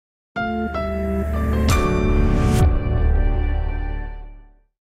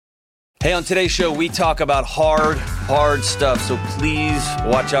Hey, on today's show, we talk about hard stuff, so please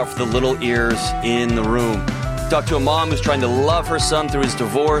watch out for the little ears in the room. We talk to a mom who's trying to love her son through his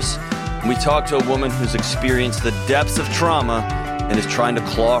divorce, and we talk to a woman who's experienced the depths of trauma and is trying to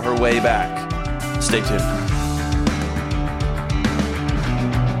claw her way back. Stay tuned.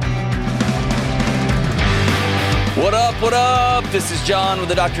 What up, what up? This is John with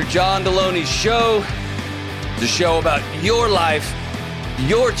the Dr. John Deloney Show. The show about your life,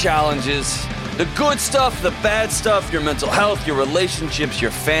 your challenges, the good stuff, the bad stuff, your mental health, your relationships,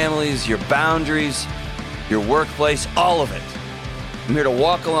 your families, your boundaries, your workplace, all of it. I'm here to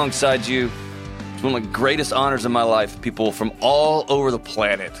walk alongside you. It's one of the greatest honors of my life. People from all over the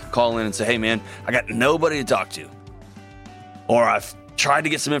planet call in and say, hey man, I got nobody to talk to. Or I've tried to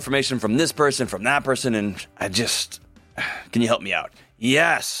get some information from this person, from that person, and can you help me out?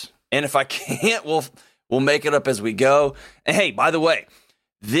 Yes. And if I can't, we'll make it up as we go. And hey, by the way,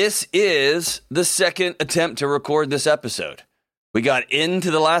 this is the second attempt to record this episode. We got into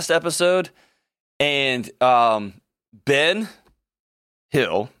the last episode, and Ben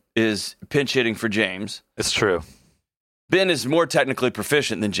Hill is pinch hitting for James. It's true. Ben is more technically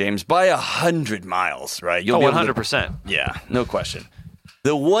proficient than James by 100 miles, right? You'll 100%. Yeah, no question.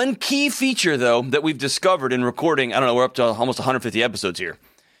 The one key feature, though, that we've discovered in recording, I don't know, we're up to almost 150 episodes here.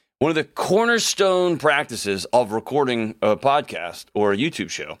 One of the cornerstone practices of recording a podcast or a YouTube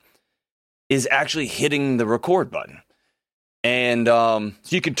show is actually hitting the record button. And so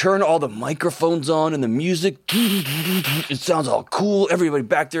you can turn all the microphones on and the music. It sounds all cool. Everybody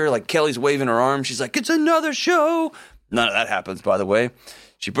back there, like Kelly's waving her arm. She's like, it's another show. None of that happens, by the way.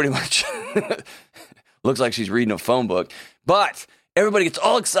 She pretty much looks like she's reading a phone book. But everybody gets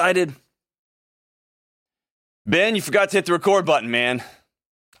all excited. Ben, you forgot to hit the record button, man.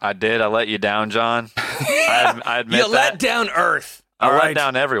 I did. I let you down, John. I admit you let down Earth. I let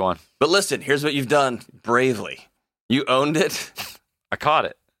down everyone. But listen, here's what you've done bravely. You owned it. I caught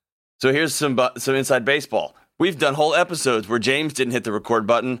it. So here's some inside baseball. We've done whole episodes where James didn't hit the record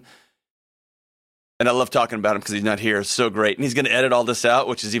button. And I love talking about him because he's not here. It's so great. And he's going to edit all this out,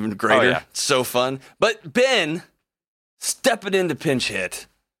 which is even greater. Oh, yeah. It's so fun. But Ben, stepping into pinch hit,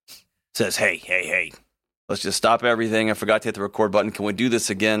 says, hey. Let's just stop everything. I forgot to hit the record button. Can we do this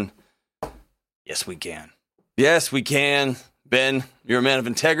again? Yes, we can. Yes, we can. Ben, you're a man of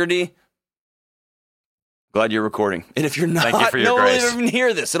integrity. Glad you're recording. And if you're not, thank you for your no one grace. will even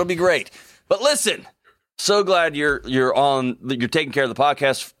hear this. It'll be great. But listen, so glad you're taking care of the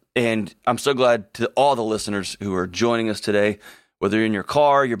podcast. And I'm so glad to all the listeners who are joining us today, whether you're in your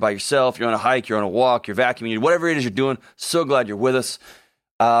car, you're by yourself, you're on a hike, you're on a walk, you're vacuuming, whatever it is you're doing. So glad you're with us.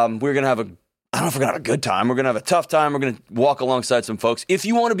 We're going to have I don't know if we're going to have a good time. We're going to have a tough time. We're going to walk alongside some folks. If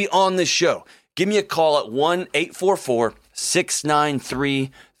you want to be on this show, give me a call at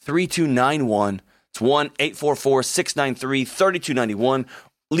 1-844-693-3291. It's 1-844-693-3291.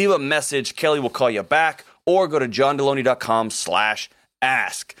 Leave a message. Kelly will call you back, or go to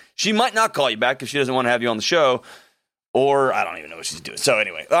johndeloney.com/ask. She might not call you back if she doesn't want to have you on the show, or I don't even know what she's doing. So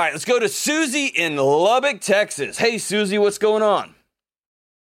anyway, all right, let's go to Susie in Lubbock, Texas. Hey, Susie, what's going on?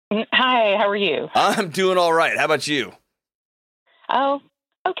 Hi, how are you? I'm doing all right. How about you? Oh,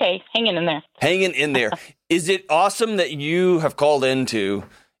 okay. Hanging in there. Hanging in there. Is it awesome that you have called into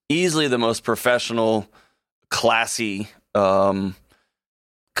easily the most professional, classy,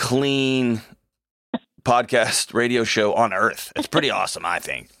 clean podcast radio show on earth? It's pretty awesome, I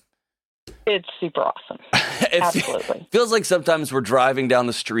think. It's super awesome. Absolutely. Feels like sometimes we're driving down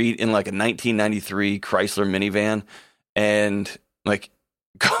the street in like a 1993 Chrysler minivan, and like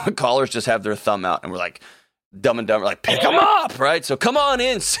callers just have their thumb out, and we're like, Dumb and Dumber, like, pick them up, right? So come on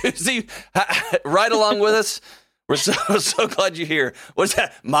in, Susie, right along with us. We're so glad you're here. What's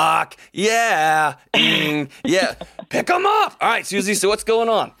that? Mock, yeah, yeah, pick them up. All right, Susie, so what's going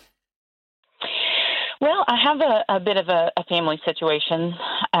on? Well, I have a bit of a family situation.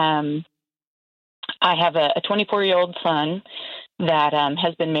 I have a 24-year-old son that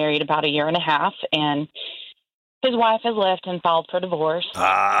has been married about a year and a half, and his wife has left and filed for divorce.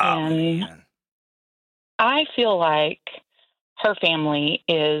 And man. I feel like her family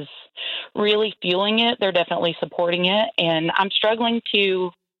is really fueling it. They're definitely supporting it. And I'm struggling to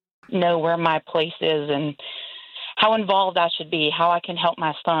know where my place is and how involved I should be, how I can help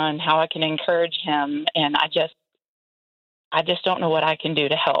my son, how I can encourage him. And I just don't know what I can do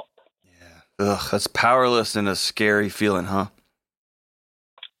to help. Yeah. Ugh, that's powerless and a scary feeling, huh?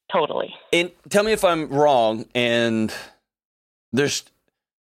 Totally. And tell me if I'm wrong. And just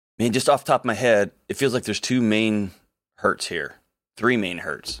off the top of my head, it feels like there's two main hurts here. Three main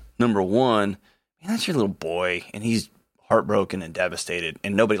hurts. Number one, man, that's your little boy, and he's heartbroken and devastated,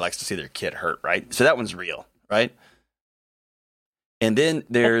 and nobody likes to see their kid hurt, right? So that one's real, right? And then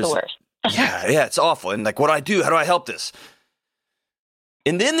there's That's the worst. yeah, it's awful. And like, what do I do? How do I help this?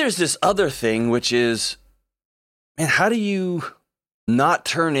 And then there's this other thing, which is, man, how do you not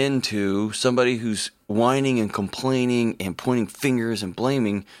turn into somebody who's whining and complaining and pointing fingers and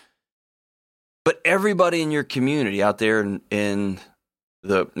blaming, but everybody in your community out there in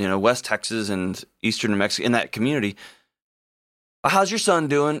the West Texas and Eastern New Mexico, in that community, how's your son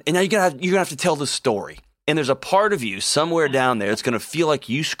doing? And now you're gonna have to tell the story. And there's a part of you somewhere down there that's gonna feel like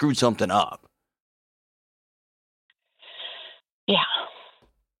you screwed something up. Yeah.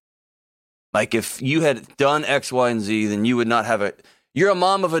 Like if you had done X, Y, and Z, then you would not have you're a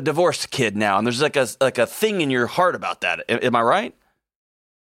mom of a divorced kid now, and there's like a thing in your heart about that. Am I right?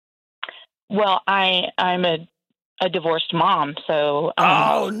 Well, I'm a divorced mom, so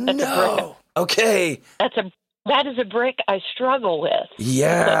oh no. Okay. That is a brick I struggle with.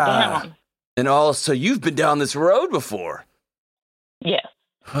 Yeah. And also, you've been down this road before. Yes.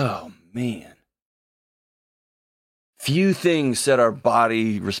 Oh man. Few things set our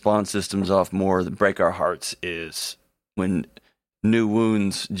body response systems off more than break our hearts is when new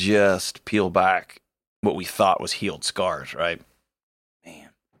wounds just peel back what we thought was healed scars, right? Man.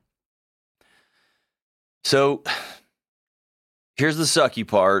 So here's the sucky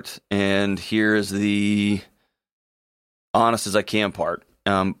part, and here's the honest as I can part.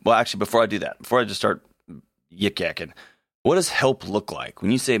 Well, actually, before I do that, before I just start yik-yakking, what does help look like?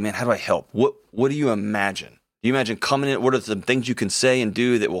 When you say, man, how do I help? What do you imagine? Do you imagine coming in? What are some things you can say and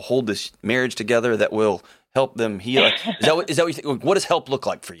do that will hold this marriage together, that will help them heal? Is that what you think? What does help look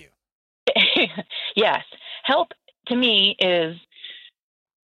like for you? Yes. Help to me is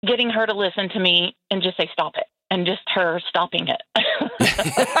getting her to listen to me and just say, stop it. And just her stopping it.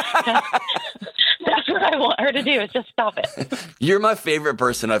 That's what I want her to do, is just stop it. You're my favorite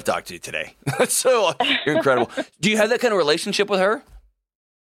person I've talked to today. So you're incredible. Do you have that kind of relationship with her?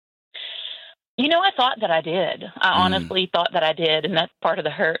 I thought that I did. I honestly thought that I did. And that's part of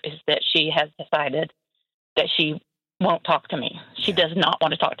the hurt, is that she has decided that she won't talk to me. She does not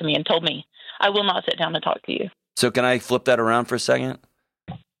want to talk to me, and told me, I will not sit down and talk to you. So can I flip that around for a second?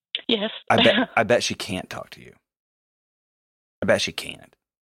 Yes. I bet she can't talk to you. I bet she can't.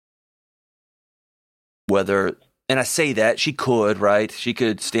 And I say that, she could, right? She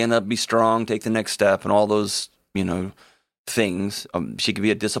could stand up, be strong, take the next step, and all those, things. She could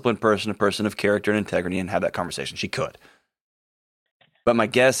be a disciplined person, a person of character and integrity, and have that conversation. She could. But my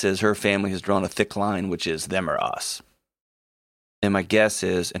guess is her family has drawn a thick line, which is them or us. And my guess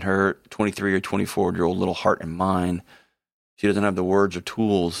is, in her 23 or 24-year-old little heart and mind, she doesn't have the words or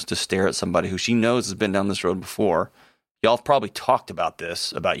tools to stare at somebody who she knows has been down this road before. Y'all have probably talked about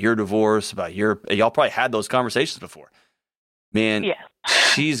this, about your divorce, y'all probably had those conversations before. Man, yeah.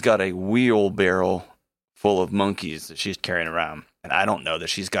 She's got a wheelbarrow full of monkeys that she's carrying around. And I don't know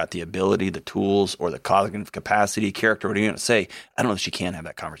that she's got the ability, the tools, or the cognitive capacity, character, what are you going to say? I don't know if she can have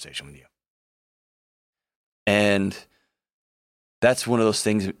that conversation with you. And that's one of those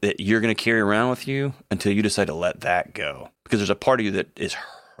things that you're going to carry around with you until you decide to let that go. Because there's a part of you that is,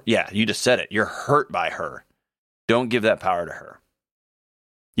 you just said it. You're hurt by her. Don't give that power to her.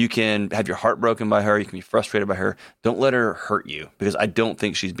 You can have your heart broken by her. You can be frustrated by her. Don't let her hurt you, because I don't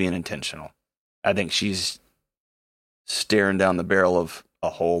think she's being intentional. I think she's staring down the barrel of a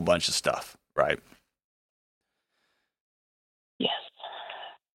whole bunch of stuff, right? Yes.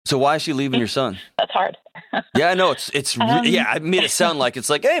 So why is she leaving your son? That's hard. Yeah, I know. I made it sound like it's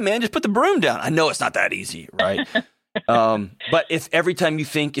like, hey, man, just put the broom down. I know it's not that easy, right? But if every time you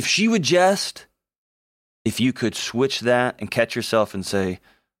think, if you could switch that and catch yourself and say,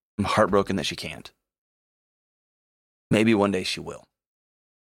 I'm heartbroken that she can't. Maybe one day she will.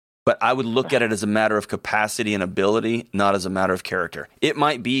 But I would look at it as a matter of capacity and ability, not as a matter of character. It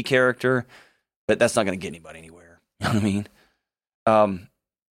might be character, but that's not going to get anybody anywhere. You know what I mean?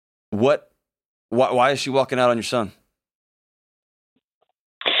 Why is she walking out on your son?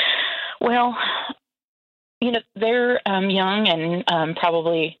 Well, they're young and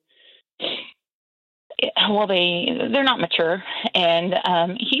probably... Well, they're not mature, and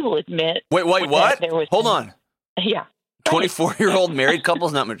he will admit. Wait, what? Hold on. Yeah. 24-year-old married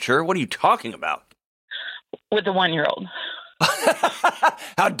couple's not mature? What are you talking about? With the 1-year-old.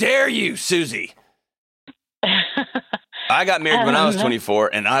 How dare you, Susie? I got married when I was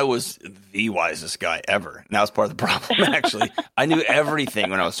 24, and I was the wisest guy ever. And that was part of the problem, actually. I knew everything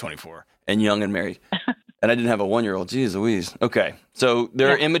when I was 24 and young and married. And I didn't have a 1-year-old. Jeez Louise. Okay. So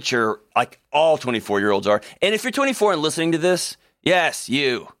they're immature, like all 24-year-olds are. And if you're 24 and listening to this, yes,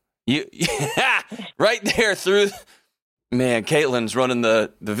 you right there through Man, Caitlin's running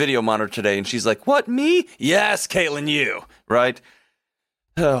the video monitor today, and she's like, what, me? Yes, Caitlin, you, right?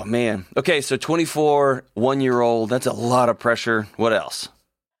 Oh, man. Okay, so 24, 1-year-old, that's a lot of pressure. What else?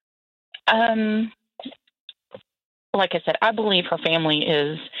 Like I said, I believe her family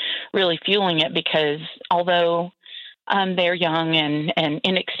is really fueling it because although they're young and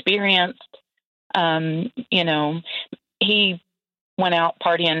inexperienced, he went out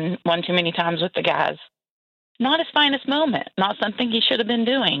partying one too many times with the guys. Not his finest moment, not something he should have been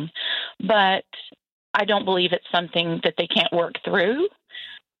doing, but I don't believe it's something that they can't work through.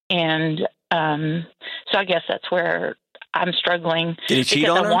 And so I guess that's where I'm struggling. Did he cheat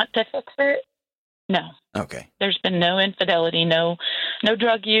on her? I want to fix it. No. Okay. There's been no infidelity, no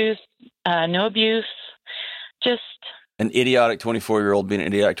drug use, no abuse, just an idiotic 24-year-old being an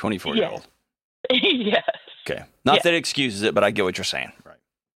idiotic 24-year-old. Yes. Okay. Not that it excuses it, but I get what you're saying. Right.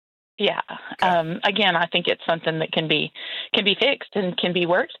 Yeah. Okay. Again, I think it's something that can be fixed and can be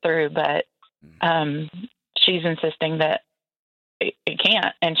worked through, but she's insisting that it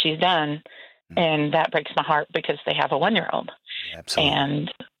can't, and she's done, and that breaks my heart because they have a 1-year-old. Absolutely.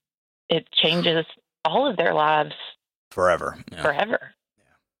 And it changes all of their lives forever. Yeah. Forever.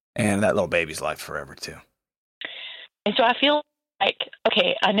 Yeah. And that little baby's life forever too. And so I feel like,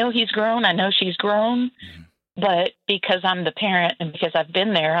 okay, I know he's grown, I know she's grown, but because I'm the parent and because I've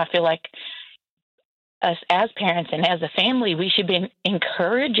been there, I feel like us as parents and as a family, we should be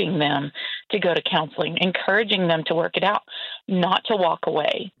encouraging them to go to counseling, encouraging them to work it out, not to walk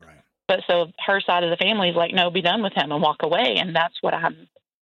away. Right. But so her side of the family is like, no, be done with him and walk away. And that's what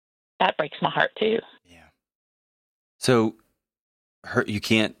that breaks my heart too. Yeah. So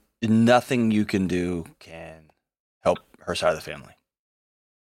nothing you can do can help her side of the family.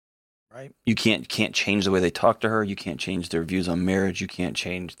 Right? You can't change the way they talk to her. You can't change their views on marriage. You can't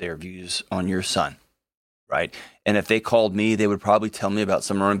change their views on your son. Right? And if they called me, they would probably tell me about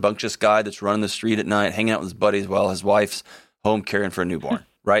some rambunctious guy that's running the street at night, hanging out with his buddies while his wife's home caring for a newborn.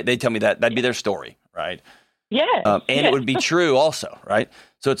 Right? They'd tell me that. That'd be their story. Right? Yeah. And it would be true also. Right?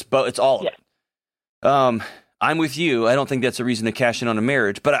 So it's all of it. I'm with you. I don't think that's a reason to cash in on a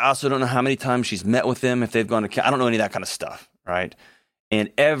marriage, but I also don't know how many times she's met with them, if they've gone to, I don't know any of that kind of stuff. Right? And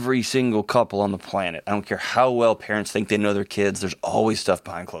every single couple on the planet, I don't care how well parents think they know their kids, there's always stuff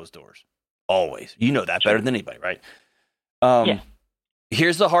behind closed doors. Always. You know that better than anybody, right?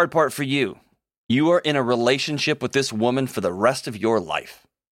 Here's the hard part for you. You are in a relationship with this woman for the rest of your life.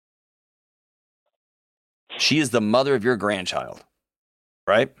 She is the mother of your grandchild,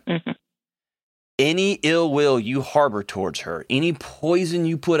 right? Mm-hmm. Any ill will you harbor towards her, any poison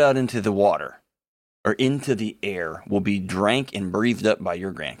you put out into the water or into the air will be drank and breathed up by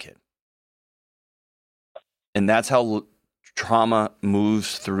your grandkid. And that's how trauma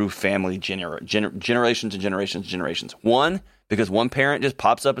moves through family generations and generations and generations. One, because one parent just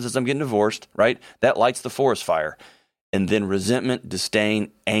pops up and says, I'm getting divorced, right? That lights the forest fire. And then resentment,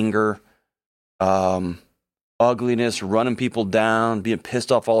 disdain, anger, ugliness, running people down, being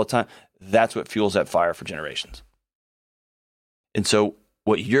pissed off all the time. That's what fuels that fire for generations. And so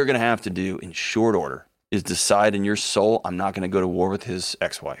what you're going to have to do in short order is decide in your soul, I'm not going to go to war with his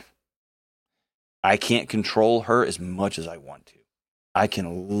ex-wife. I can't control her as much as I want to. I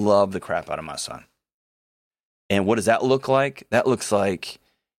can love the crap out of my son. And what does that look like? That looks like,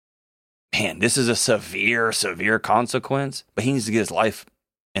 man, this is a severe, severe consequence, but he needs to get his life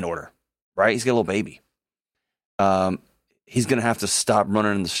in order, right? He's got a little baby. He's going to have to stop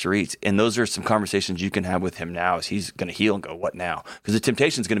running in the streets. And those are some conversations you can have with him now as he's going to heal and go, what now? Because the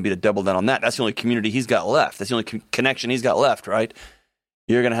temptation is going to be to double down on that. That's the only community he's got left. That's the only connection he's got left, right?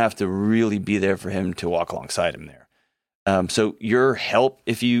 You're going to have to really be there for him to walk alongside him there. So your help,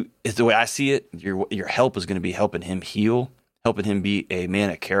 is the way I see it, your help is going to be helping him heal, helping him be a man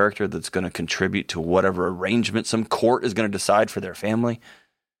of character that's going to contribute to whatever arrangement some court is going to decide for their family,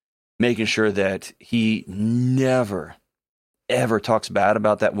 making sure that he never, ever talks bad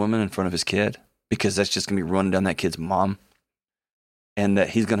about that woman in front of his kid, because that's just going to be running down that kid's mom, and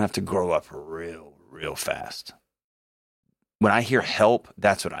that he's going to have to grow up real, real fast. When I hear help,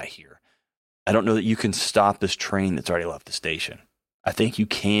 that's what I hear. I don't know that you can stop this train that's already left the station. I think you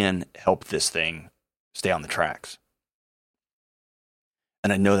can help this thing stay on the tracks.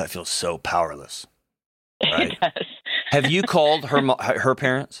 And I know that feels so powerless. Right? It does. Have you called her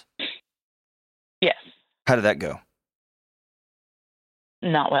parents? Yes. How did that go?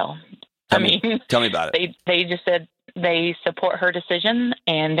 Not well. Tell me about it. They just said they support her decision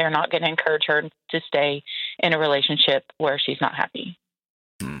and they're not going to encourage her to stay in a relationship where she's not happy.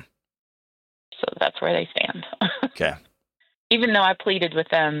 So that's where they stand. Okay. Even though I pleaded with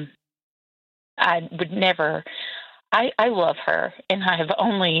them, I would never, I love her, and I have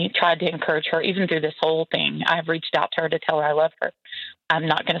only tried to encourage her, even through this whole thing. I've reached out to her to tell her I love her. I'm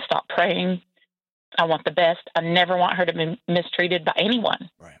not going to stop praying. I want the best. I never want her to be mistreated by anyone,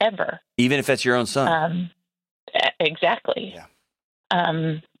 right. ever. Even if it's your own son. Exactly. Yeah.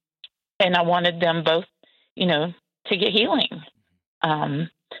 And I wanted them both, to get healing,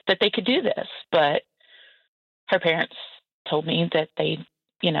 that they could do this. But her parents told me that they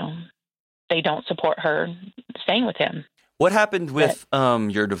don't support her staying with him. What happened with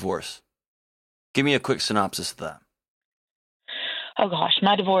your divorce? Give me a quick synopsis of that. Oh gosh,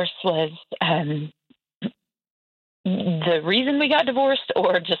 my divorce was the reason we got divorced,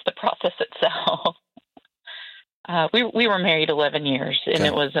 or just the process itself. We were married 11 years, and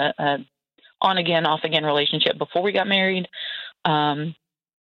it was a on again, off again relationship before we got married. We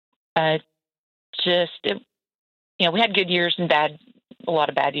had good years and a lot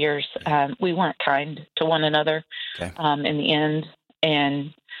of bad years. We weren't kind to one another in the end,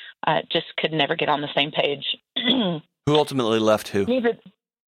 and just could never get on the same page. Who ultimately left who?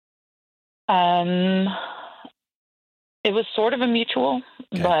 It was sort of a mutual,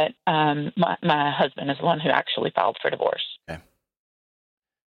 but my husband is the one who actually filed for divorce. Okay.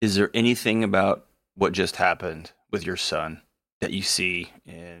 Is there anything about what just happened with your son that you see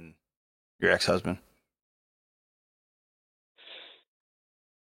in your ex-husband?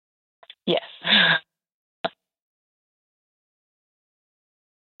 Yes.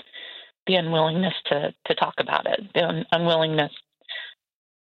 The unwillingness to talk about it, the unwillingness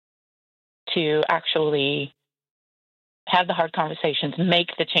to actually have the hard conversations, make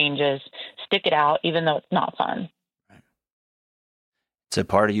the changes, stick it out, even though it's not fun. Right. So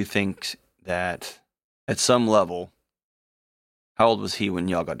part of you thinks that at some level, how old was he when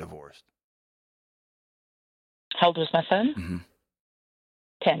y'all got divorced? How old was my son? Mm-hmm.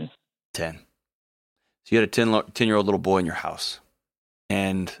 10. 10. So you had a 10-year-old little boy in your house.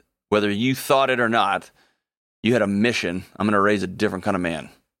 And whether you thought it or not, you had a mission. I'm going to raise a different kind of man.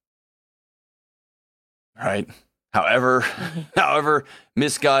 Right? However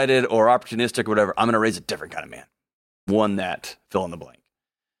misguided or opportunistic or whatever, I'm going to raise a different kind of man. One that fill in the blank.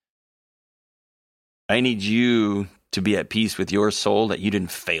 I need you to be at peace with your soul that you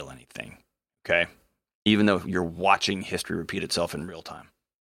didn't fail anything. Okay? Even though you're watching history repeat itself in real time.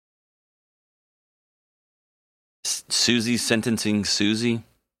 Susie sentencing Susie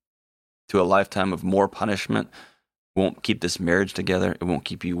to a lifetime of more punishment won't keep this marriage together. It won't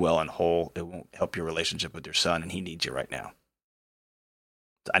keep you well and whole. It won't help your relationship with your son, and he needs you right now.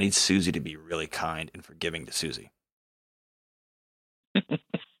 I need Susie to be really kind and forgiving to Susie. Why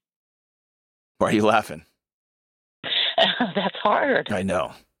are you laughing? That's hard. I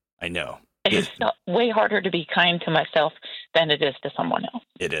know. It's way harder to be kind to myself than it is to someone else.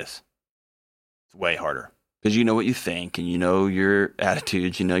 It is. It's way harder. Because you know what you think, and you know your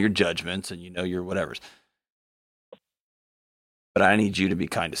attitudes, you know your judgments, and you know your whatevers. But I need you to be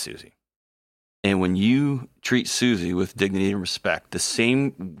kind to Susie. And when you treat Susie with dignity and respect, the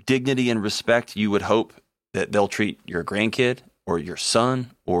same dignity and respect you would hope that they'll treat your grandkid or your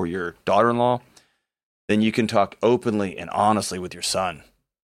son or your daughter-in-law, then you can talk openly and honestly with your son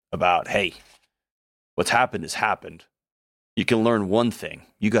about, hey, what's happened has happened. You can learn one thing.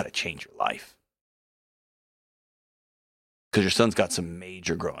 You got to change your life. Because your son's got some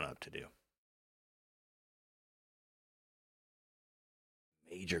major growing up to do.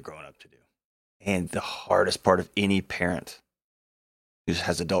 Major growing up to do. And the hardest part of any parent who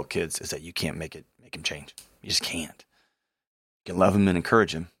has adult kids is that you can't make him change. You just can't. You can love him and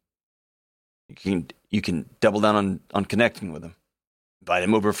encourage him. You can double down on connecting with him. Invite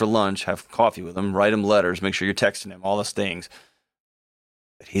him over for lunch, have coffee with him, write him letters, make sure you're texting him, all those things.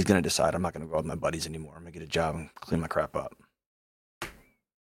 But he's going to decide, I'm not going to go out with my buddies anymore. I'm going to get a job and clean my crap up.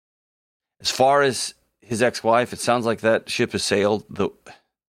 As far as his ex-wife, it sounds like that ship has sailed.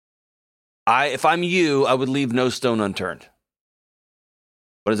 If I'm you, I would leave no stone unturned.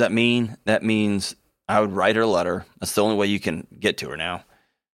 What does that mean? That means I would write her a letter. That's the only way you can get to her now.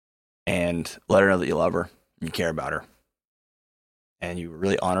 And let her know that you love her and you care about her. And you were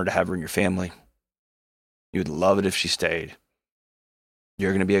really honored to have her in your family. You would love it if she stayed.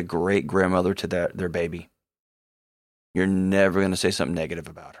 You're going to be a great grandmother to their baby. You're never going to say something negative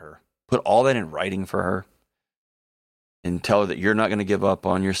about her. Put all that in writing for her. And tell her that you're not going to give up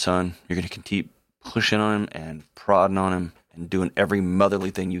on your son. You're going to keep pushing on him and prodding on him and doing every motherly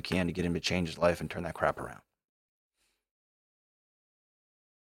thing you can to get him to change his life and turn that crap around.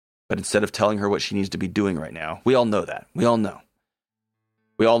 But instead of telling her what she needs to be doing right now, we all know that. We all know.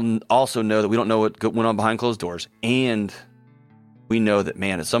 We all also know that we don't know what went on behind closed doors. And we know that,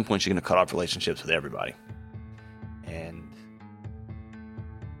 man, at some point she's going to cut off relationships with everybody.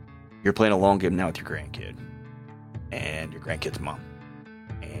 You're playing a long game now with your grandkid and your grandkid's mom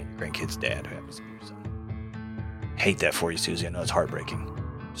and your grandkid's dad, who happens to be your son. Hate that for you, Susie. I know it's heartbreaking.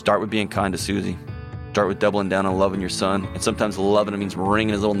 Start with being kind to Susie. Start with doubling down on loving your son. And sometimes loving him means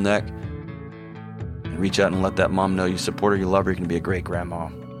wringing his little neck. And reach out and let that mom know you support her, you love her, you're going to be a great grandma.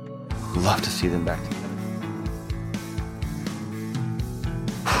 Love to see them back together.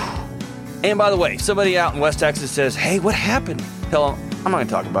 And by the way, somebody out in West Texas says, hey, what happened? Tell them, I'm not going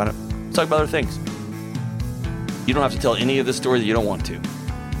to talk about it. Let's talk about other things. You don't have to tell any of this story that you don't want to.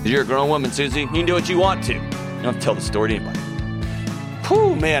 Because you're a grown woman, Susie. You can do what you want to. You don't have to tell the story to anybody.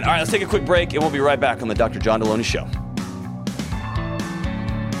 Whew, man. All right, let's take a quick break, and we'll be right back on the Dr. John Deloney Show.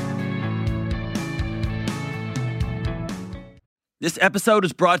 This episode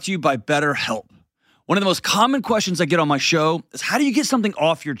is brought to you by BetterHelp. One of the most common questions I get on my show is, how do you get something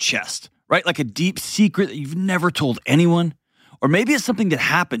off your chest, right? Like a deep secret that you've never told anyone. Or maybe it's something that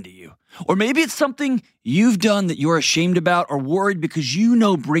happened to you. Or maybe it's something you've done that you're ashamed about or worried because you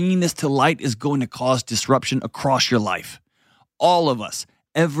know bringing this to light is going to cause disruption across your life. All of us,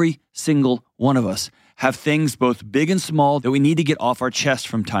 every single one of us, have things both big and small that we need to get off our chest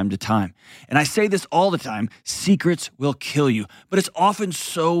from time to time. And I say this all the time, secrets will kill you, but it's often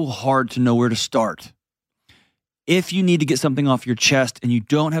so hard to know where to start. If you need to get something off your chest and you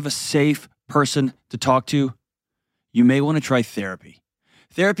don't have a safe person to talk to, you may want to try therapy.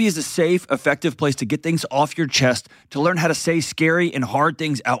 Therapy is a safe, effective place to get things off your chest, to learn how to say scary and hard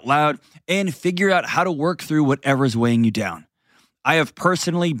things out loud, and figure out how to work through whatever is weighing you down. I have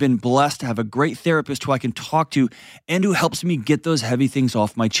personally been blessed to have a great therapist who I can talk to and who helps me get those heavy things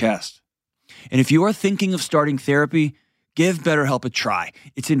off my chest. And if you are thinking of starting therapy, give BetterHelp a try.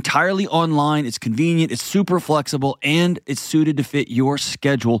 It's entirely online, it's convenient, it's super flexible, and it's suited to fit your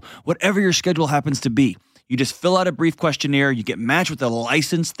schedule, whatever your schedule happens to be. You just fill out a brief questionnaire, you get matched with a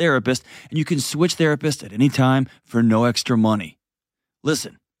licensed therapist, and you can switch therapists at any time for no extra money.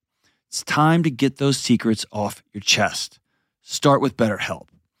 Listen, it's time to get those secrets off your chest. Start with BetterHelp.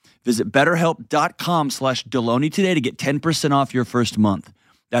 Visit BetterHelp.com/Deloney today to get 10% off your first month.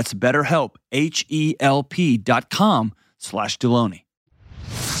 That's BetterHelp, HELP.com/Deloney.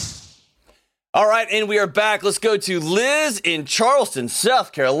 All right, and we are back. Let's go to Liz in Charleston,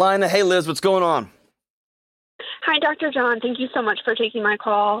 South Carolina. Hey, Liz, what's going on? Hi, Dr. John. Thank you so much for taking my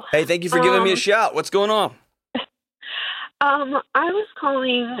call. Hey, thank you for giving me a shout. What's going on? I was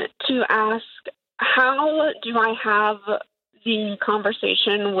calling to ask, how do I have the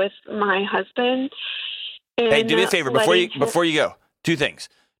conversation with my husband? Hey, do me a favor before you go. Two things.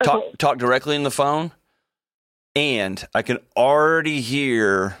 Talk directly in the phone, and I can already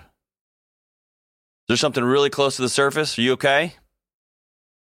hear there's something really close to the surface. Are you okay?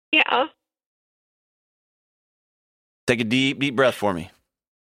 Yeah. Take a deep, deep breath for me.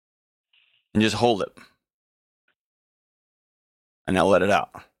 And just hold it. And now let it out.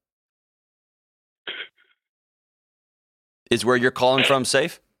 Is where you're calling from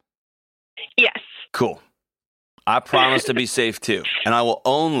safe? Yes. Cool. I promise to be safe too. And I will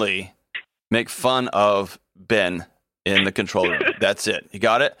only make fun of Ben in the control room. That's it. You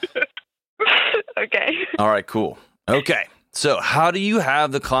got it? Okay. All right, cool. Okay. So how do you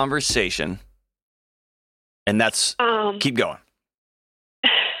have the conversation? And that's, keep going.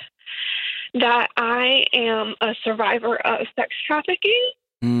 That I am a survivor of sex trafficking.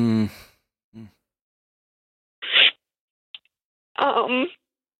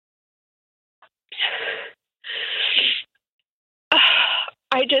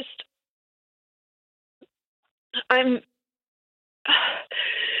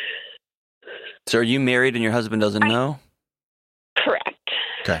 So are you married and your husband doesn't know? Correct.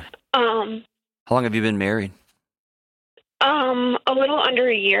 Okay. How long have you been married? A little under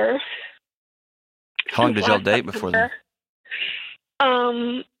a year. How long did y'all date before then?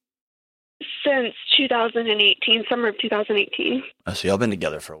 Since 2018, summer of 2018. Oh, so y'all been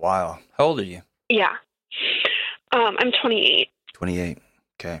together for a while. How old are you? Yeah. I'm 28. 28.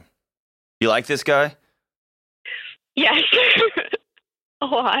 Okay. You like this guy? Yes. A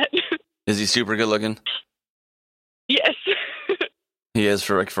lot. Is he super good looking? Yes. He is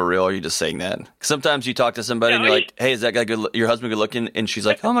for real. Or are you just saying that? Sometimes you talk to somebody and you're like, "Hey, is that guy good? Your husband good looking?" And she's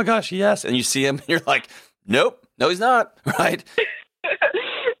like, "Oh my gosh, yes." And you see him, and you're like, "Nope, no, he's not." Right?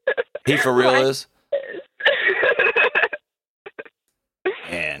 He for real is.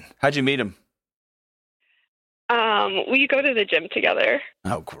 Man, how'd you meet him? We go to the gym together.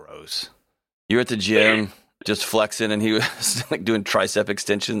 Oh, gross! You're at the gym, just flexing, and he was like doing tricep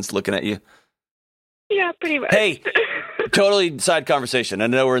extensions, looking at you. Yeah, pretty much. Hey, totally side conversation. I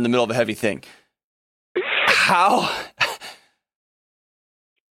know we're in the middle of a heavy thing. How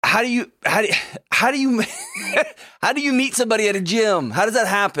how do you how do you how do you meet somebody at a gym? How does that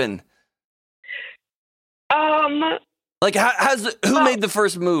happen? Like, who made the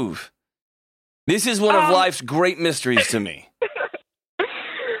first move? This is one of life's great mysteries to me.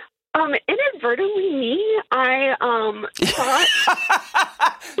 Inadvertently me. I thought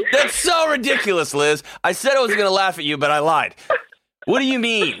That's so ridiculous, Liz. I said I wasn't going to laugh at you, but I lied. What do you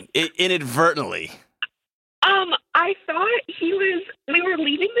mean, inadvertently? I thought we were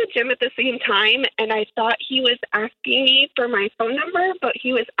leaving the gym at the same time, and I thought he was asking me for my phone number, but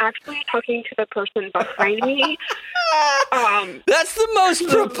he was actually talking to the person behind me. That's the most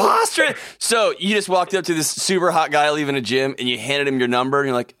preposterous. So you just walked up to this super hot guy leaving a gym, and you handed him your number, and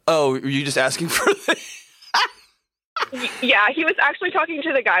you're like, oh, were you just asking for this? Yeah, he was actually talking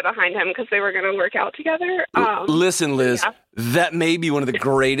to the guy behind him because they were going to work out together. Listen, Liz, that may be one of the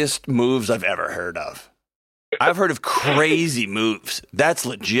greatest moves I've ever heard of. I've heard of crazy moves. That's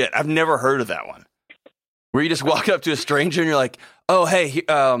legit. I've never heard of that one. Where you just walk up to a stranger and you're like, oh, hey,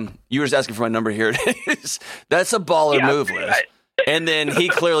 you were just asking for my number. Here it is. That's a baller move, Liz. Right. And then he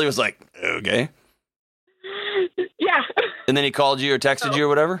clearly was like, okay. Yeah. And then he called you or texted you or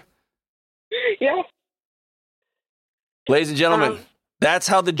whatever? Yeah. Ladies and gentlemen, that's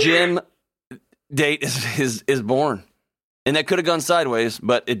how the gym date is born. And that could have gone sideways,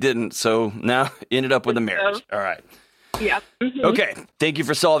 but it didn't. So now ended up with a marriage. All right. Yeah. Mm-hmm. Okay. Thank you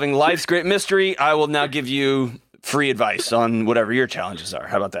for solving life's great mystery. I will now give you free advice on whatever your challenges are.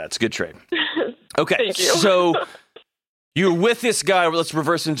 How about that? It's a good trade. Okay. Thank you. So you're with this guy. Let's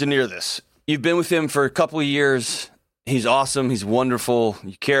reverse engineer this. You've been with him for a couple of years. He's awesome. He's wonderful.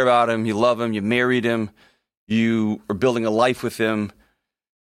 You care about him. You love him. You married him. You are building a life with him.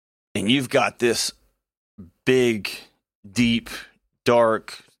 And you've got this big, deep,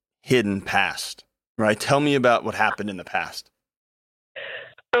 dark, hidden past, right? Tell me about what happened in the past.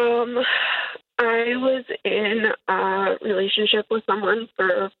 I was in a relationship with someone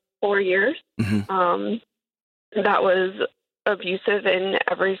for 4 years. Mm-hmm. That was abusive in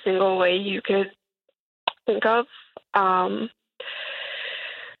every single way you could think of. And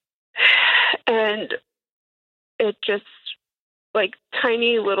it just, like,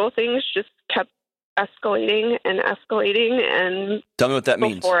 tiny little things just kept escalating and escalating, and tell me what that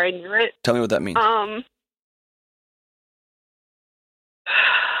means. Before I knew it, tell me what that means.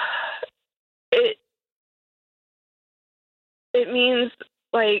 It means,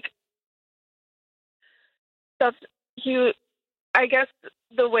 like, stuff. I guess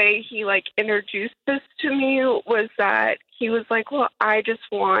the way he, like, introduced this to me was that he was like, well, I just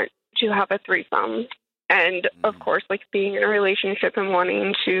want to have a threesome, and of course, like, being in a relationship and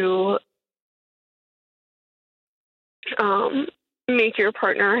wanting to make your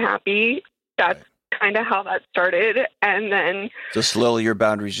partner happy. That's kind of how that started. And then so slowly your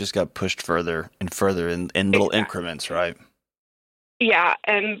boundaries just got pushed further and further in little increments, right? Yeah.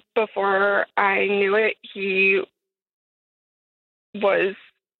 And before I knew it, he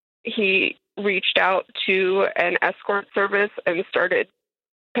reached out to an escort service and started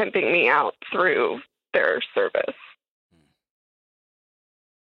pimping me out through their service.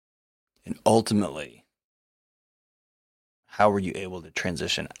 And ultimately, how were you able to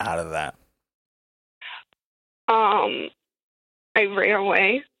transition out of that? I ran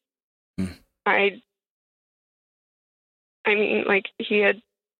away. I mean, like, he had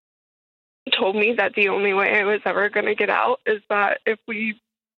told me that the only way I was ever going to get out is that if we,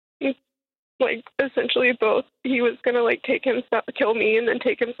 like, essentially both, he was going to, like, kill me and then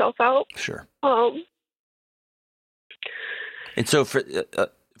take himself out. Sure. And so for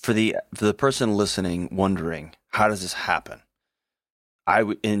the person listening, wondering, how does this happen?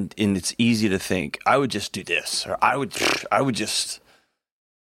 And it's easy to think, I would just do this, or I would just,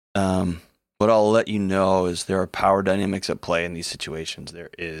 what I'll let you know is there are power dynamics at play in these situations. There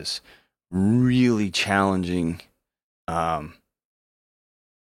is really challenging,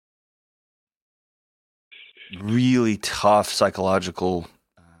 really tough psychological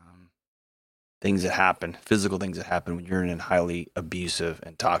things that happen, physical things that happen when you're in a highly abusive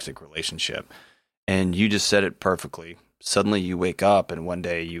and toxic relationship. And you just said it perfectly. Suddenly you wake up and one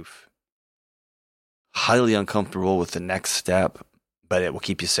day you're highly uncomfortable with the next step, but it will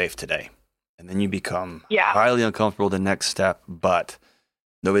keep you safe today. And then you become highly uncomfortable the next step, but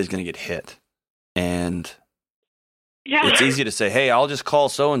nobody's going to get hit. And it's easy to say, hey, I'll just call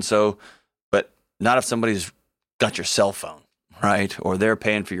so-and-so, but not if somebody's got your cell phone, right? Or they're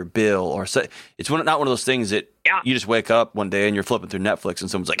paying for your bill. Or it's not one of those things that you just wake up one day and you're flipping through Netflix and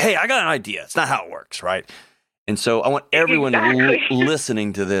someone's like, hey, I got an idea. It's not how it works, right? And so I want everyone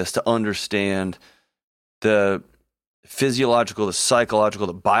listening to this to understand the physiological, the psychological,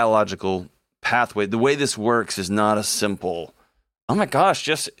 the biological pathway. The way this works is not a simple, oh my gosh,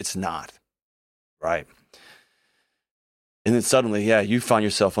 it's not. Right. And then suddenly, you find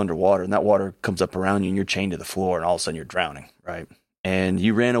yourself underwater and that water comes up around you and you're chained to the floor and all of a sudden you're drowning. Right. And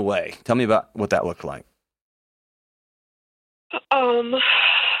you ran away. Tell me about what that looked like.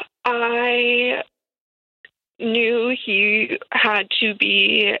 I knew he had to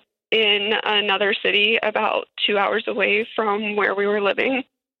be in another city about 2 hours away from where we were living.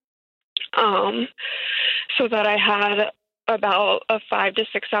 So that I had about a 5 to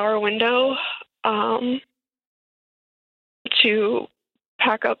 6 hour window to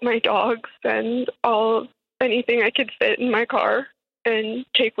pack up my dogs and anything I could fit in my car and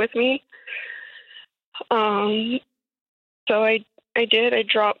take with me. So I did. I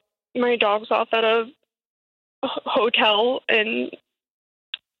dropped my dogs off at a hotel and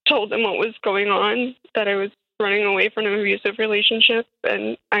told them what was going on, that I was running away from an abusive relationship,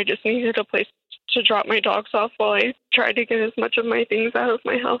 and I just needed a place to drop my dogs off while I tried to get as much of my things out of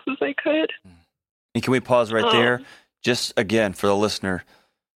my house as I could. And can we pause right there? Just again, for the listener,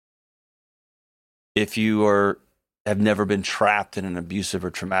 if you have never been trapped in an abusive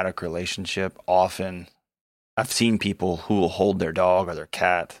or traumatic relationship, often I've seen people who will hold their dog or their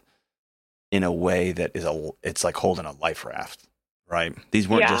cat in a way that it's like holding a life raft, right? These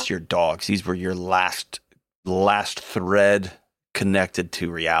weren't just your dogs. These were your last thread connected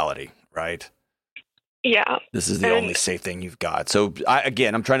to reality, right? Yeah. This is the only safe thing you've got. So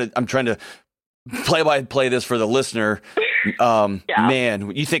I'm trying to play this for the listener.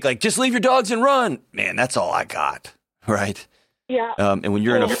 Man, you think like, just leave your dogs and run. Man, that's all I got, right? Yeah. And when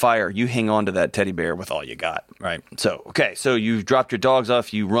you're in a fire, you hang on to that teddy bear with all you got, right? So, okay, so you dropped your dogs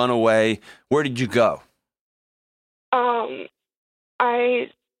off, you run away. Where did you go? I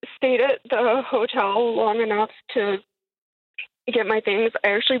stayed at the hotel long enough to get my things. I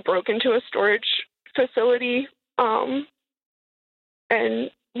actually broke into a storage facility and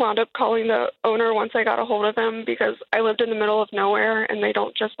wound up calling the owner once I got a hold of him, because I lived in the middle of nowhere and they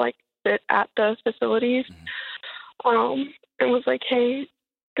don't just like sit at the facilities. And was like, hey,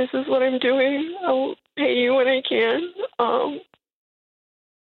 this is what I'm doing. I'll pay you when I can.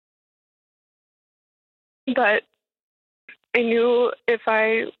 But I knew if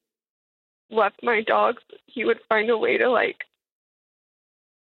I left my dogs, he would find a way to like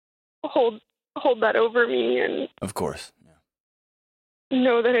hold that over me, and of course,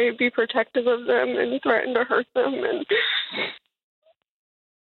 know that I'd be protective of them and threaten to hurt them.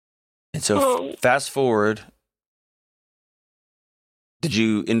 And so fast forward. Did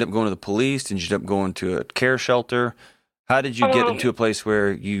you end up going to the police? Did you end up going to a care shelter? How did you get into a place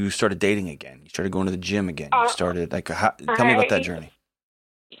where you started dating again? You started going to the gym again. You started tell me about that journey.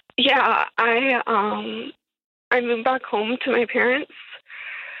 Yeah, I moved back home to my parents.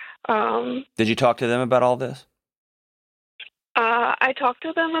 Did you talk to them about all this? I talked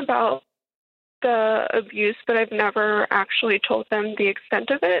to them about the abuse, but I've never actually told them the extent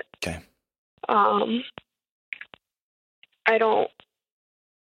of it. Okay.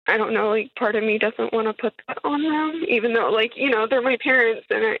 I don't know, like, part of me doesn't want to put that on them, even though, like, you know, they're my parents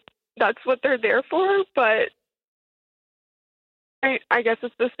and that's what they're there for. But I guess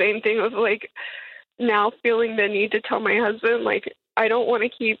it's the same thing of, like, now feeling the need to tell my husband, like, I don't want to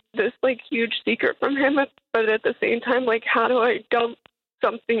keep this, like, huge secret from him. But at the same time, like, how do I dump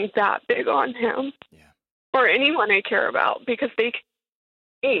something that big on him? Yeah. Or anyone I care about, because they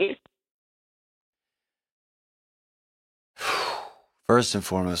can. First and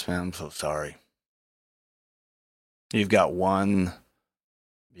foremost, man, I'm so sorry. You've got one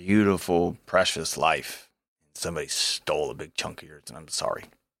beautiful, precious life. Somebody stole a big chunk of yours, and I'm sorry.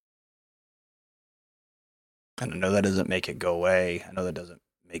 And I know that doesn't make it go away. I know that doesn't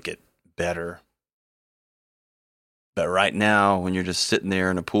make it better. But right now, when you're just sitting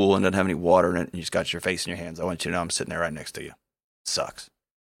there in a pool and doesn't have any water in it, and you just got your face in your hands, I want you to know I'm sitting there right next to you. It sucks.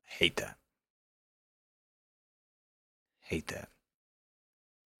 I hate that. Hate that.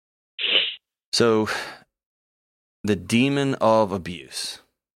 So, the demon of abuse,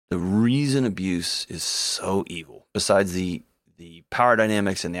 the reason abuse is so evil, besides the power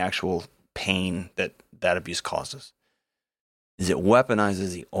dynamics and the actual pain that abuse causes, is it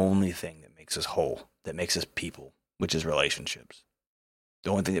weaponizes the only thing that makes us whole, that makes us people, which is relationships. The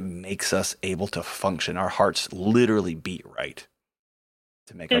only thing that makes us able to function. Our hearts literally beat right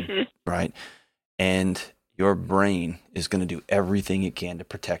to make us right. And your brain is going to do everything it can to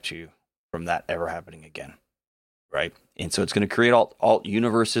protect you from that ever happening again, right? And so it's going to create alt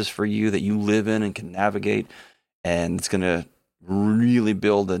universes for you that you live in and can navigate, and it's going to really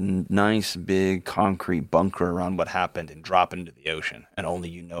build a nice big concrete bunker around what happened and drop into the ocean, and only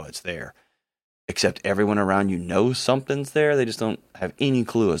you know it's there. Except everyone around you knows something's there. They just don't have any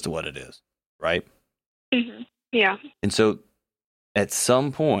clue as to what it is, right? Mm-hmm. Yeah. And so at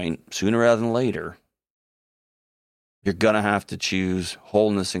some point, sooner rather than later, you're going to have to choose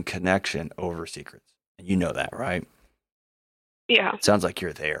wholeness and connection over secrets. And you know that, right? Yeah. It sounds like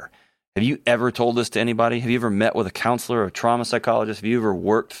you're there. Have you ever told this to anybody? Have you ever met with a counselor or a trauma psychologist? Have you ever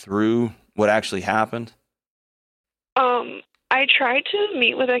worked through what actually happened? I tried to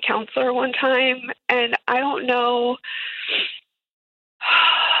meet with a counselor one time, and I don't know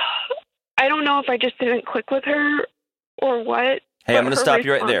if I just didn't click with her or what. Hey, I'm going to stop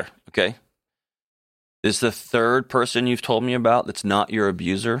you right there, okay? This is the third person you've told me about that's not your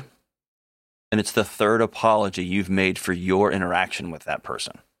abuser, and it's the third apology you've made for your interaction with that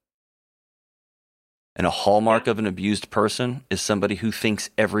person. And a hallmark of an abused person is somebody who thinks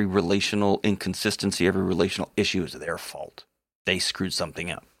every relational inconsistency, every relational issue is their fault. They screwed something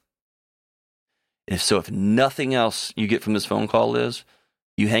up. And if nothing else you get from this phone call is,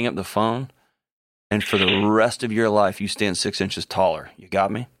 you hang up the phone, and for the rest of your life, you stand 6 inches taller. You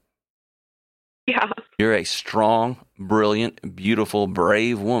got me? Yeah. You're a strong, brilliant, beautiful,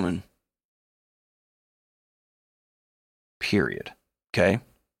 brave woman. Period. Okay?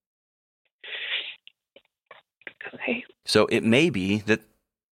 Okay. So it may be that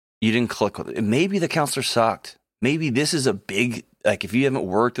you didn't click with it. It may be the counselor sucked. Maybe this is a big, like if you haven't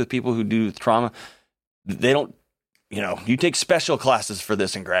worked with people who do trauma, they don't, you take special classes for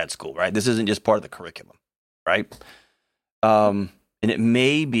this in grad school, right? This isn't just part of the curriculum, right? And it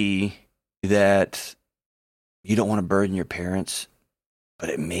may be that you don't want to burden your parents, but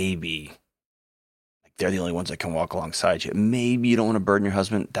it may be like they're the only ones that can walk alongside you. Maybe you don't want to burden your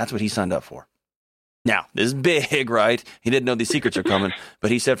husband. That's what he signed up for. Now, this is big, right? He didn't know these secrets are coming,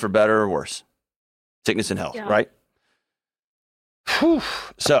 but he said for better or worse. Sickness and health, right? Whew.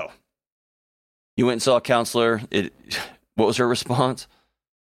 So, you went and saw a counselor. What was her response?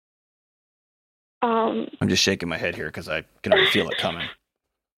 I'm just shaking my head here because I can already feel it coming.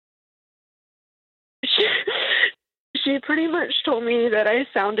 She pretty much told me that I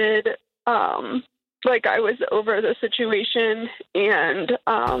sounded like I was over the situation, and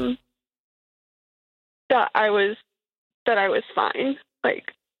that I was fine.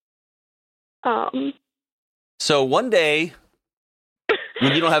 So one day,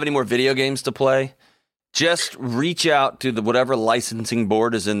 when you don't have any more video games to play, just reach out to the whatever licensing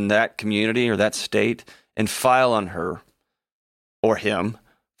board is in that community or that state and file on her or him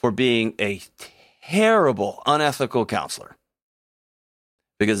for being a terrible, unethical counselor.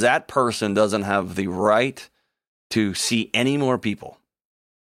 Because that person doesn't have the right to see any more people.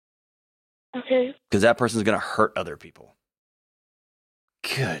 Okay. Because that person's going to hurt other people.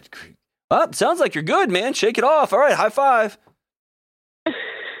 Good. Well, sounds like you're good, man. Shake it off. All right, high five.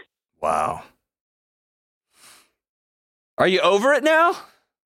 Wow. Are you over it now?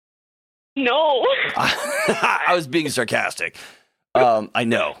 No. I was being sarcastic. I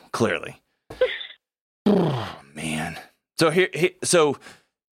know, clearly. Oh, man. So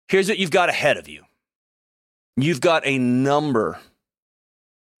here's what you've got ahead of you. You've got a number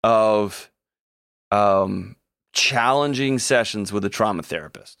of challenging sessions with a trauma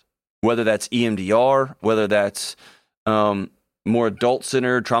therapist, whether that's EMDR, whether that's more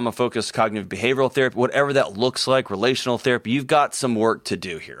adult-centered, trauma-focused cognitive behavioral therapy, whatever that looks like, relational therapy. You've got some work to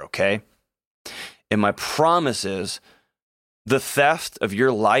do here, okay? And my promise is the theft of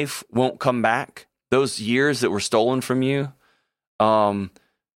your life won't come back. Those years that were stolen from you, the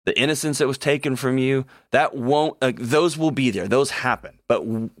innocence that was taken from you, that won't, those will be there. Those happen. But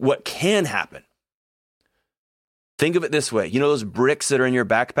what can happen, think of it this way. You know those bricks that are in your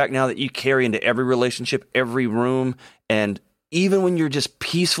backpack now that you carry into every relationship, every room, and even when you're just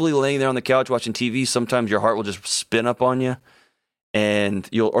peacefully laying there on the couch watching TV, sometimes your heart will just spin up on you, and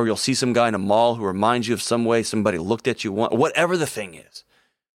you'll see some guy in a mall who reminds you of some way somebody looked at you, whatever the thing is.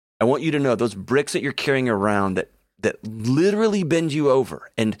 I want you to know those bricks that you're carrying around that literally bend you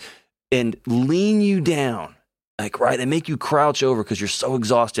over and lean you down, like, right, and make you crouch over because you're so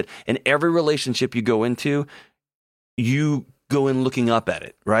exhausted. And every relationship you go into, you go in looking up at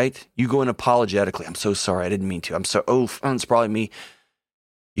it, right? You go in apologetically. I'm so sorry. I didn't mean to. It's probably me.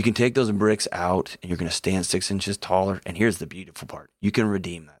 You can take those bricks out and you're going to stand 6 inches taller. And here's the beautiful part. You can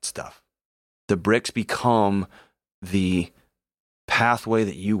redeem that stuff. The bricks become the pathway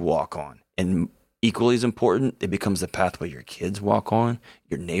that you walk on. And equally as important, it becomes the pathway your kids walk on,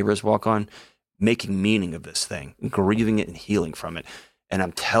 your neighbors walk on, making meaning of this thing, grieving it and healing from it. And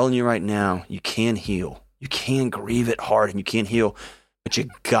I'm telling you right now, you can heal. You can grieve it hard and you can heal, but you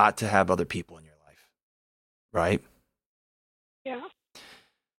got to have other people in your life, right? Yeah.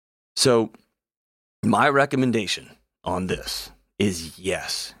 So my recommendation on this is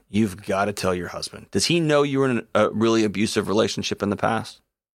yes, you've got to tell your husband. Does he know you were in a really abusive relationship in the past?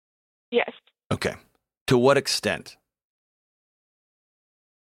 Yes. Okay. To what extent?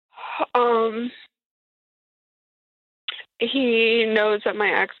 He knows that my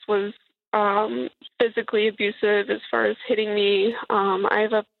ex was physically abusive as far as hitting me. I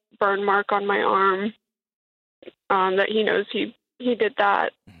have a burn mark on my arm that he knows he did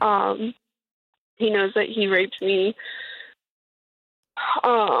that. He knows that he raped me.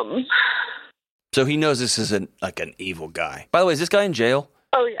 So he knows this is an evil guy. By the way, is this guy in jail?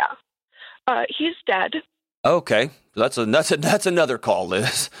 Oh yeah, he's dead. Okay, that's another call,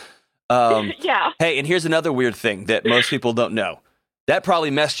 Liz. Yeah. Hey, and here's another weird thing that most people don't know. That probably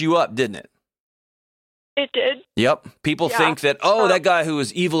messed you up, didn't it? It did. Yep. People think that, that guy who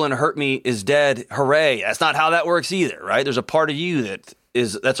was evil and hurt me is dead. Hooray. That's not how that works either, right? There's a part of you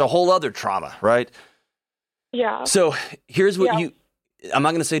that's a whole other trauma, right? Yeah. So here's what I'm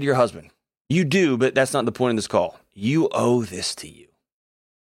not going to say to your husband. You do, but that's not the point of this call. You owe this to you.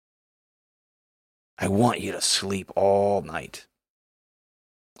 I want you to sleep all night.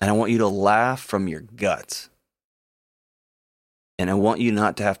 And I want you to laugh from your guts. And I want you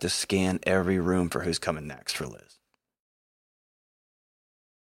not to have to scan every room for who's coming next for Liz.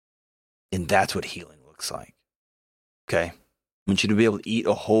 And that's what healing looks like. Okay? I want you to be able to eat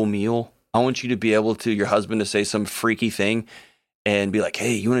a whole meal. I want you to be able to, your husband to say some freaky thing and be like,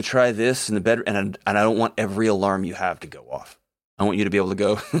 hey, you want to try this in the bed? And I don't want every alarm you have to go off. I want you to be able to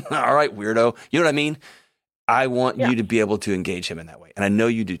go, all right, weirdo. You know what I mean? I want you to be able to engage him in that way. And I know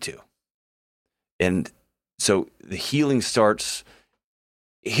you do too. And so the healing starts.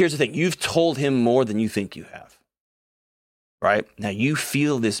 Here's the thing. You've told him more than you think you have. Right? Now you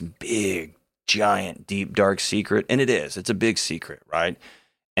feel this big, giant, deep, dark secret. And it is. It's a big secret, right?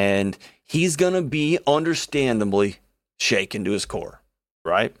 And he's going to be understandably shaken to his core.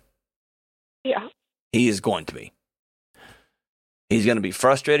 Right? Yeah. He is going to be. He's going to be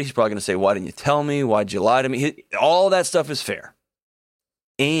frustrated. He's probably going to say, why didn't you tell me? Why'd you lie to me? All that stuff is fair.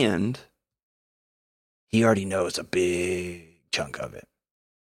 And he already knows a big chunk of it.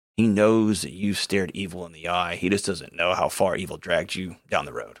 He knows that you stared evil in the eye. He just doesn't know how far evil dragged you down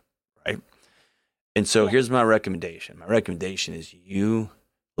the road, right? And so here's my recommendation. My recommendation is you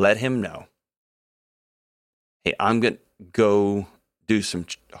let him know, hey, I'm going to go do some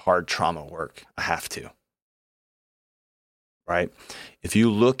hard trauma work. I have to. Right? If you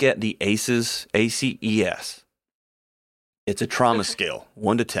look at the ACEs, ACES, it's a trauma scale,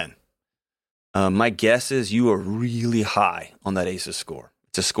 1 to 10. My guess is you are really high on that ACEs score.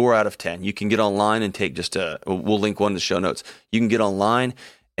 It's a score out of 10. You can get online and take we'll link one in the show notes. You can get online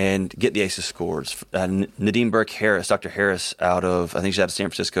and get the ACEs scores. Nadine Burke Harris, Dr. Harris I think she's out of San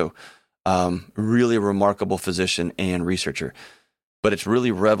Francisco, really a remarkable physician and researcher. But it's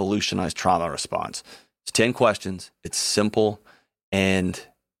really revolutionized trauma response. It's 10 questions. It's simple. And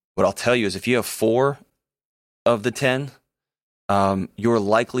what I'll tell you is if you have 4 of the 10, your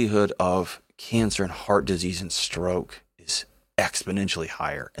likelihood of cancer and heart disease and stroke is exponentially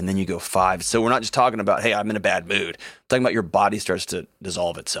higher. And then you go 5. So we're not just talking about, hey, I'm in a bad mood. I'm talking about your body starts to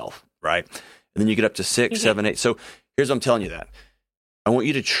dissolve itself, right? And then you get up to 6, 7, 8. So here's what I'm telling you that. I want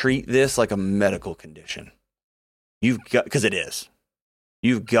you to treat this like a medical condition. Because it is.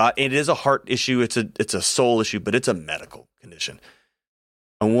 It is a heart issue, it's a soul issue, but it's a medical condition.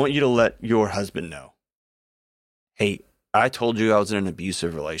 I want you to let your husband know, hey, I told you I was in an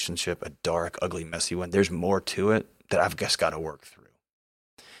abusive relationship, a dark, ugly, messy one. There's more to it that I've just got to work through.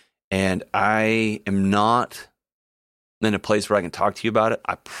 And I am not in a place where I can talk to you about it.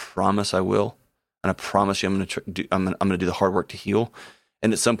 I promise I will. And I promise you I'm going to do the hard work to heal.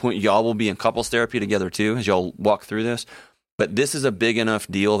 And at some point, y'all will be in couples therapy together too, as y'all walk through this. But this is a big enough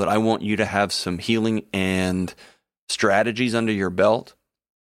deal that I want you to have some healing and strategies under your belt,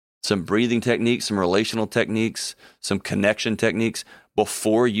 some breathing techniques, some relational techniques, some connection techniques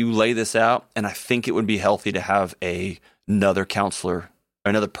before you lay this out. And I think it would be healthy to have another counselor or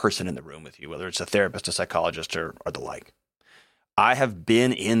another person in the room with you, whether it's a therapist, a psychologist, or the like. I have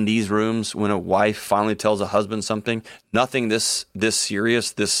been in these rooms when a wife finally tells a husband something, nothing this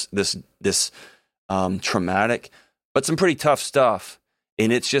serious, this traumatic, but some pretty tough stuff,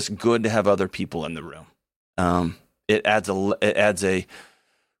 and it's just good to have other people in the room. It adds a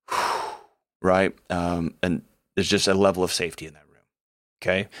right, and there's just a level of safety in that room.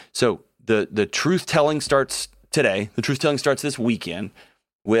 Okay, so the truth telling starts today. The truth telling starts this weekend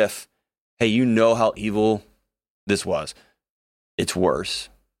with, hey, you know how evil this was. It's worse.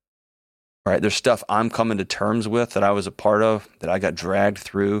 Right? There's stuff I'm coming to terms with that I was a part of, that I got dragged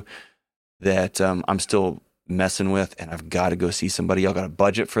through, that I'm still messing with, and I've got to go see somebody. Y'all got a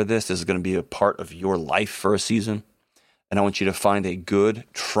budget for this. This is going to be a part of your life for a season. And I want you to find a good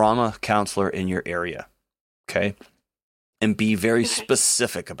trauma counselor in your area. Okay? And be very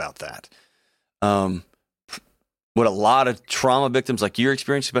specific about that. What a lot of trauma victims like your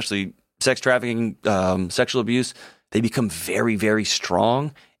experience, especially sex trafficking, sexual abuse, they become very, very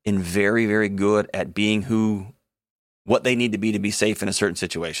strong and very, very good at being what they need to be safe in a certain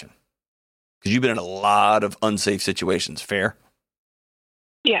situation. Because you've been in a lot of unsafe situations. Fair?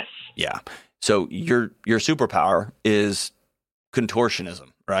 Yes. Yeah. So your superpower is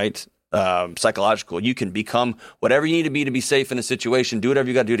contortionism, right? Psychological. You can become whatever you need to be safe in a situation. Do whatever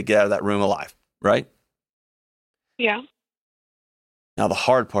you got to do to get out of that room alive, right? Yeah. Now, the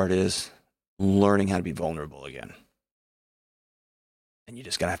hard part is learning how to be vulnerable again. And you're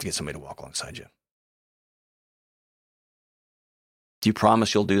just going to have to get somebody to walk alongside you. Do you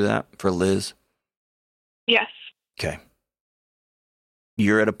promise you'll do that for Liz? Yes. Okay.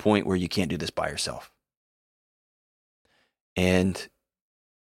 You're at a point where you can't do this by yourself. And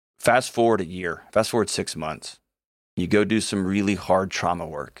fast forward 6 months. You go do some really hard trauma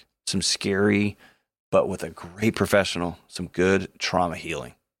work, some scary, but with a great professional, some good trauma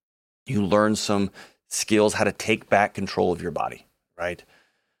healing. You learn some skills, how to take back control of your body, right?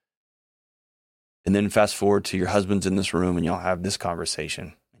 And then fast forward to your husband's in this room and y'all have this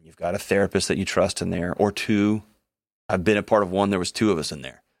conversation. And you've got a therapist that you trust in there, or two. I've been a part of one. There was two of us in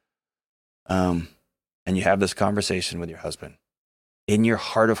there. And you have this conversation with your husband. In your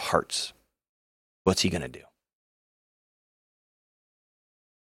heart of hearts, what's he going to do?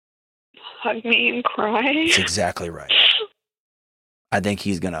 Hug me and cry. That's exactly right. I think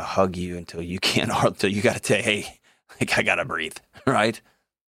he's going to hug you until you can't, until you got to say, hey, like, I got to breathe, right?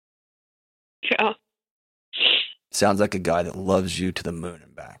 Yeah. Sounds like a guy that loves you to the moon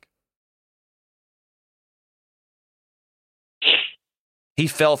and back. He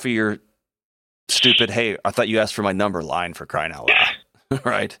fell for your stupid, hey, I thought you asked for my number line, for crying out loud,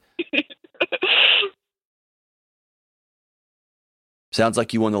 right? Sounds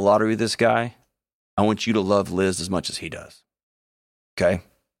like you won the lottery with this guy. I want you to love Liz as much as he does. Okay?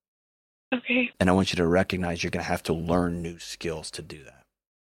 Okay. And I want you to recognize you're going to have to learn new skills to do that.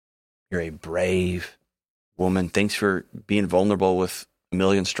 You're a brave woman. Thanks for being vulnerable with a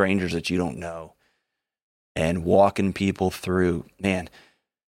million strangers that you don't know and walking people through. Man,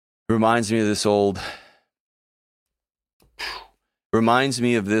 reminds me of this old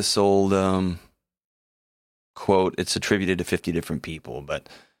quote. It's attributed to 50 different people, but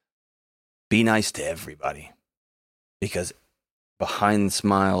be nice to everybody, because behind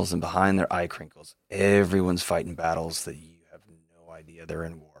smiles and behind their eye crinkles, everyone's fighting battles that you have no idea they're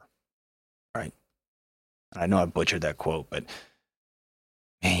in war. Right? And I know I butchered that quote, but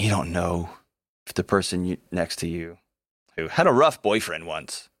man, you don't know if the person next to you who had a rough boyfriend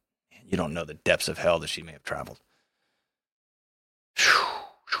once, you don't know the depths of hell that she may have traveled.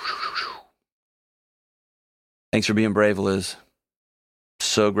 Thanks for being brave, Liz.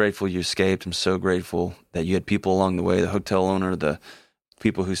 So grateful you escaped. I'm so grateful that you had people along the way, the hotel owner, the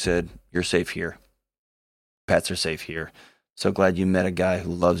people who said, you're safe here. Pets are safe here. So glad you met a guy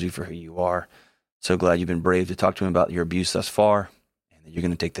who loves you for who you are. So glad you've been brave to talk to him about your abuse thus far, and that you're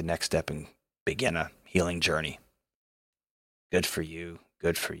going to take the next step and begin a healing journey. Good for you.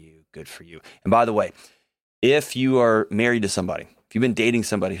 Good for you. Good for you. And by the way, if you are married to somebody, if you've been dating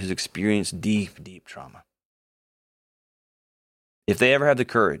somebody who's experienced deep, deep trauma, if they ever have the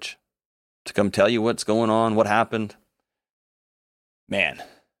courage to come tell you what's going on, what happened, man,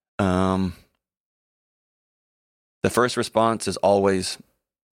 the first response is always,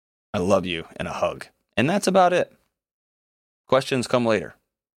 I love you, and a hug. And that's about it. Questions come later.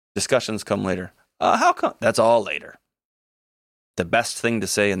 Discussions come later. How come? That's all later. The best thing to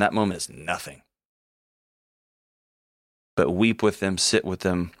say in that moment is nothing. But weep with them, sit with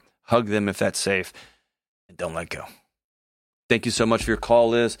them, hug them if that's safe, and don't let go. Thank you so much for your call,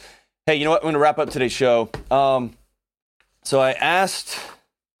 Liz. Hey, you know what? I'm going to wrap up today's show. So I asked,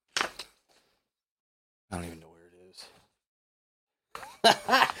 I don't even know where it is.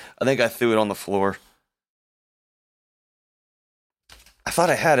 I think I threw it on the floor. I thought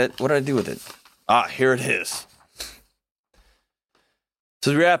I had it. What did I do with it? Here it is.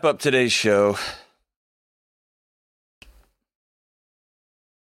 So to wrap up today's show,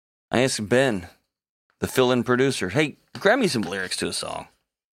 I asked Ben, the fill-in producer, hey, grab me some lyrics to a song.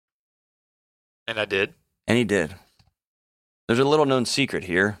 And I did. And he did. There's a little known secret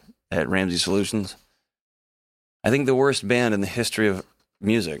here. at Ramsey Solutions. I think the worst band in the history of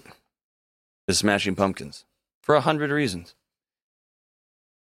music is Smashing Pumpkins for 100 reasons.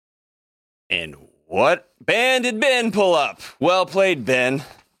 And what band did Ben pull up? Well played, Ben.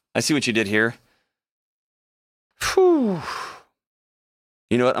 I see what you did here. Whew.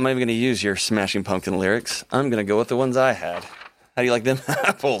 You know what? I'm not even going to use your Smashing Pumpkin lyrics. I'm going to go with the ones I had. How do you like them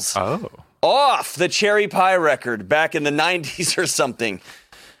apples? Oh. Off the Cherry Pie record back in the 90s or something.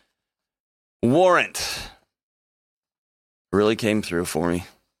 Warrant really came through for me.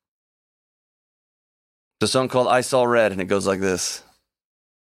 It's a song called I Saw Red, and it goes like this.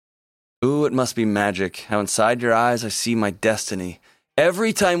 Ooh, it must be magic, how inside your eyes I see my destiny.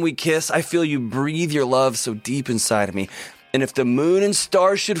 Every time we kiss, I feel you breathe your love so deep inside of me. And if the moon and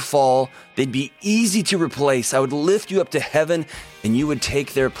stars should fall, they'd be easy to replace. I would lift you up to heaven, and you would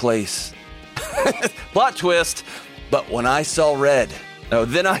take their place. Plot twist. But when I saw red,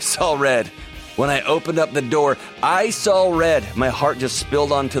 then I saw red. When I opened up the door, I saw red. My heart just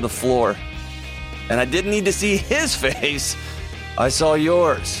spilled onto the floor. And I didn't need to see his face. I saw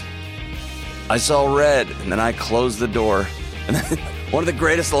yours. I saw red, and then I closed the door. And then, one of the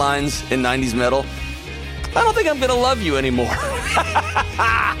greatest lines in 90s metal, I don't think I'm going to love you anymore.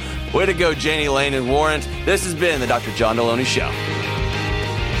 Way to go, Janie Lane and Warrant. This has been the Dr. John Deloney Show.